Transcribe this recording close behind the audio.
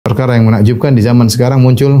perkara yang menakjubkan di zaman sekarang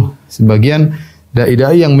muncul sebagian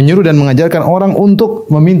dai-dai yang menyuruh dan mengajarkan orang untuk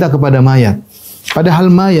meminta kepada mayat. Padahal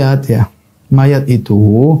mayat itu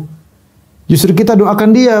justru kita doakan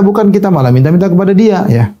dia, bukan kita malah minta-minta kepada dia,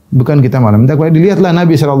 ya. Bukan kita malah minta kepada dia. Lihatlah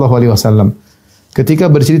Nabi SAW ketika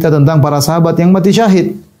bercerita tentang para sahabat yang mati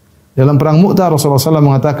syahid dalam perang Mu'tah. Rasulullah SAW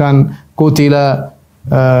mengatakan, "Qutila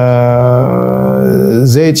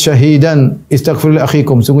Zaid syahidan, istaghfir li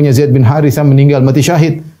akhikum." Sungguhnya Zaid bin Harithah meninggal mati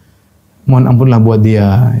syahid. Mohon ampunlah buat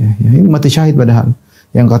dia. Ini mati syahid padahal.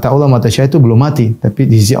 Yang kata Allah mati syahid itu belum mati, tapi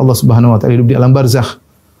di sisi Allah Subhanahu wa taala hidup di alam barzakh.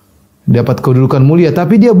 Dapat kedudukan mulia,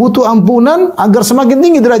 tapi dia butuh ampunan agar semakin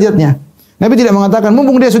tinggi derajatnya. Nabi tidak mengatakan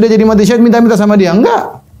mumpung dia sudah jadi mati syahid minta-minta sama dia,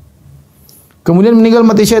 enggak. Kemudian meninggal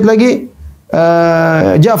mati syahid lagi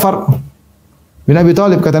Ja'far bin Abi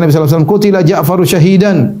Thalib, kata Nabi sallallahu alaihi wasallam, "Qutila Ja'faru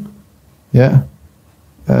syahidan." Ya.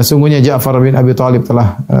 Sungguhnya Ja'far bin Abi Thalib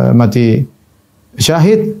telah mati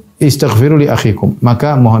syahid. Istaghfiru li akhikum,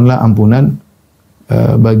 maka mohonlah ampunan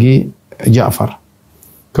bagi Ja'far.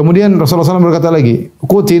 Kemudian Rasulullah SAW berkata lagi,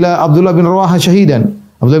 "Qutila Abdullah bin Rawaha syahidan."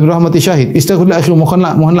 Abdullah bin Rawaha mati syahid. Istaghfiru li akhikum,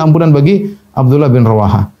 mohonlah ampunan bagi Abdullah bin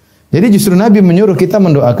Rawaha. Jadi justru Nabi menyuruh kita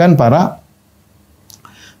mendoakan para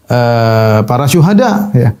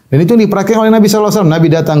syuhada, ya. Dan itu dipraktikkan oleh Nabi SAW. Nabi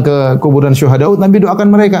datang ke kuburan syuhada, Nabi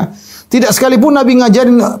doakan mereka. Tidak sekalipun Nabi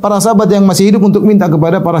ngajarin para sahabat yang masih hidup untuk minta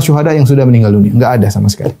kepada para syuhada yang sudah meninggal dunia. Enggak ada sama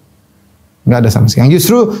sekali. Enggak ada sama sekali. Yang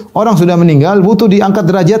justru orang sudah meninggal butuh diangkat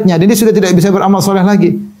derajatnya dan dia sudah tidak bisa beramal soleh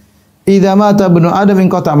lagi. Idza mata ibnu Adam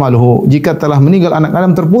inqata amaluhu. Jika telah meninggal anak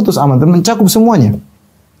Adam terputus amal, mencakup semuanya.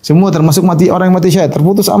 Semua termasuk mati orang yang mati syahid,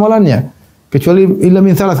 terputus amalannya. Kecuali illa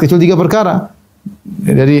min thalath, kecuali 3 perkara.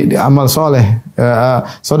 Dari amal soleh,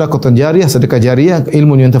 sedekah jariyah, sedekah jariyah,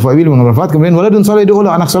 ilmu yang tafawil bermanfaat, kemudian waladun soleh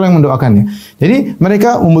doa, anak soleh yang mendoakannya. Jadi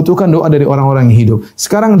mereka membutuhkan doa dari orang-orang yang hidup.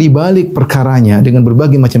 Sekarang dibalik perkaranya dengan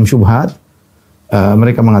berbagai macam syubhat,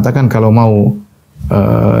 mereka mengatakan kalau mau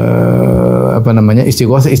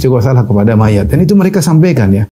istighatsah kepada mayat, dan itu mereka sampaikan, ya.